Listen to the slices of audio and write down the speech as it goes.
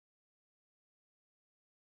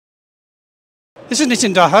This is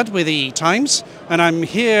Nitin Dahad with the Times, and I'm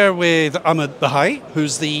here with Ahmad Bahai,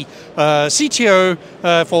 who's the CTO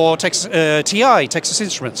for Texas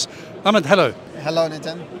Instruments. Ahmad, hello. Hello,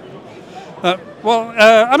 Nitin.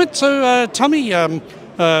 Ahmad, so tell me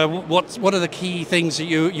what are the key things that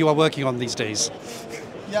you are working on these days?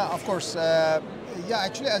 Yeah, of course.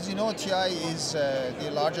 Actually, as you know, TI is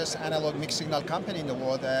the largest analog mixed signal company in the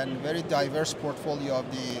world and very diverse portfolio of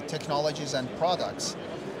the technologies and products.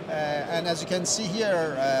 And as you can see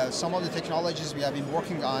here, some of the technologies we have been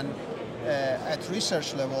working on at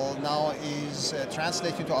research level now is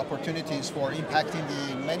translating to opportunities for impacting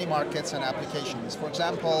the many markets and applications. For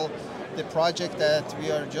example, the project that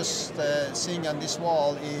we are just seeing on this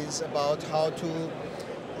wall is about how to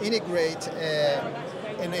integrate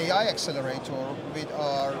an AI accelerator with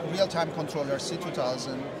our real-time controller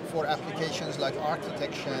C2000 for applications like arc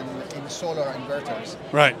detection in solar inverters.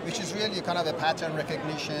 Right. Which is really kind of a pattern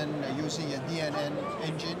recognition using a DNN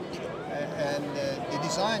engine. And the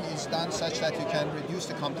design is done such that you can reduce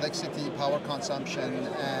the complexity, power consumption,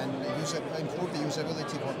 and improve the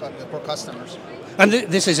usability for customers. And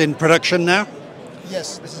this is in production now?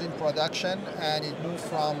 Yes, this is in production, and it moved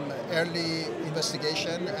from early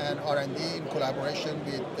investigation and R&D in collaboration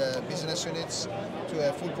with business units to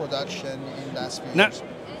a full production in last few years.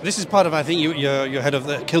 This is part of, I think, you're head of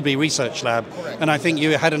the Kilby Research Lab. Correct. And I think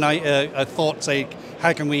you had a thought, say,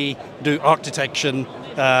 how can we do arc detection?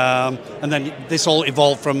 And then this all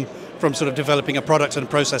evolved from sort of developing a product and a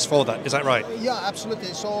process for that. Is that right? Yeah,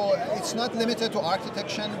 absolutely. So it's not limited to arc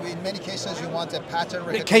detection. In many cases, you want a pattern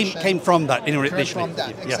recognition. It came from that initially. From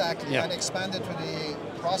that, exactly. Yeah. And expanded to the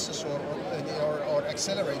processor or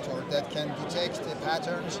accelerator that can detect the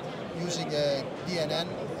patterns using a DNN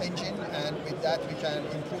engine, and with that we can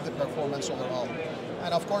improve the performance overall.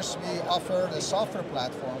 And of course, we offer the software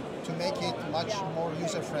platform to make it much more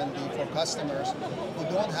user-friendly for customers who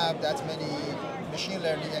don't have that many machine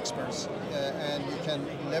learning experts, and you can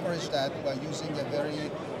leverage that by using a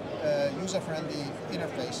very user-friendly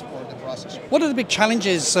interface for the processor. What are the big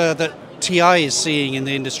challenges that TI is seeing in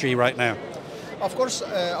the industry right now? Of course,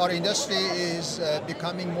 our industry is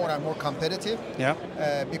becoming more and more competitive. Yeah.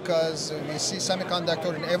 Because we see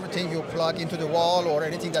semiconductor in everything you plug into the wall or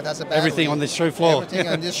anything that has a battery. Everything on this show floor. Everything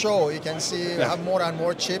on this show, you can see we have more and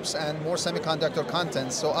more chips and more semiconductor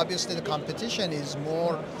content. So obviously the competition is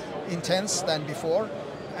more intense than before.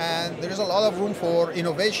 And there is a lot of room for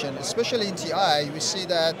innovation, especially in TI. We see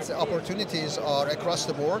that opportunities are across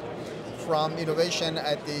the board, from innovation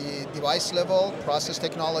at the device level, process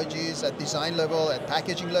technologies, at design level, at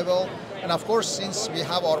packaging level. And of course, since we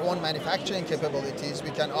have our own manufacturing capabilities,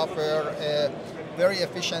 we can offer very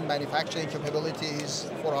efficient manufacturing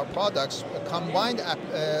capabilities for our products. A combined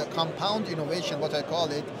compound innovation, what I call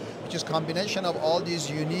it, which is combination of all these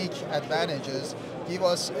unique advantages, give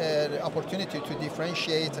us an opportunity to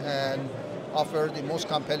differentiate and offer the most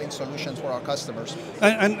compelling solutions for our customers.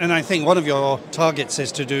 And I think one of your targets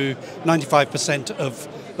is to do 95%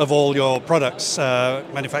 of all your products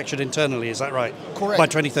manufactured internally, is that right? Correct. By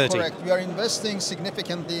 2030? Correct. We are investing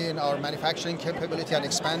significantly in our manufacturing capability and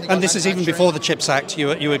expanding And this is even before the CHIPS Act, you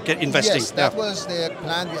were investing? Yes, that was the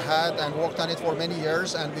plan we had and worked on it for many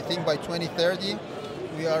years, and we think by 2030,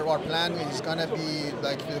 our plan is going to be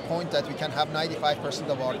like to the point that we can have 95%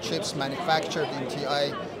 of our chips manufactured in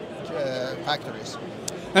TI factories.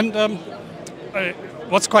 And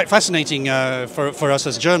what's quite fascinating for us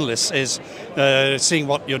as journalists is seeing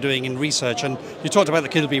what you're doing in research. And you talked about the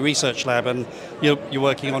Kilby Research Lab, and you're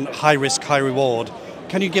working on high risk, high reward.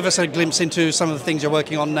 Can you give us a glimpse into some of the things you're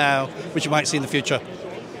working on now, which you might see in the future?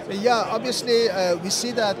 Yeah, obviously we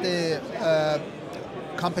see that the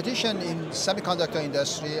competition in semiconductor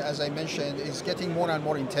industry, as I mentioned, is getting more and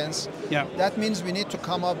more intense. Yeah. That means we need to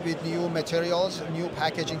come up with new materials, new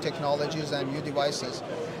packaging technologies, and new devices.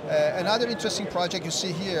 Another interesting project you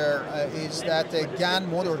see here is that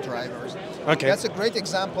GaN motor drivers. Okay. That's a great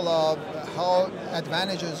example of how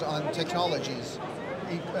advantages on technologies,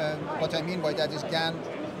 what I mean by that is GaN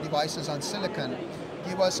devices on silicon,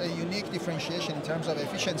 give us a unique differentiation in terms of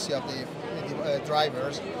efficiency of the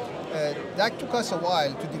drivers. That took us a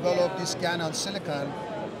while to develop this GaN-on-Silicon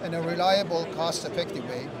in a reliable, cost-effective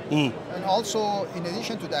way. And also, in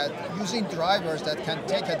addition to that, using drivers that can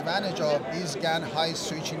take advantage of these GaN high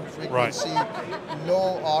switching frequency,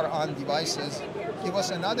 low R-on devices, give us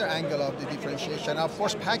another angle of the differentiation. Of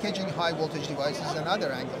course, packaging high voltage devices is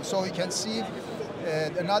another angle. So we can see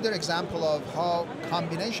another example of how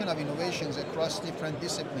combination of innovations across different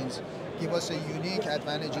disciplines give us a unique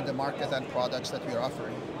advantage in the market and products that we are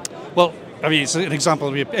offering. Well, I mean, it's an example.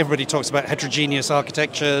 Everybody talks about heterogeneous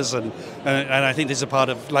architectures, and I think this is a part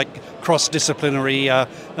of like cross-disciplinary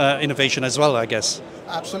innovation as well, I guess.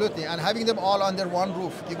 Absolutely, and having them all under one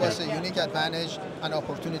roof give us a unique advantage and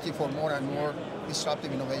opportunity for more and more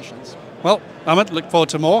disruptive innovations. Well, Ahmad, look forward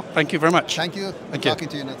to more. Thank you very much. Thank you. Thank Talking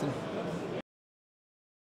to you, Nathan.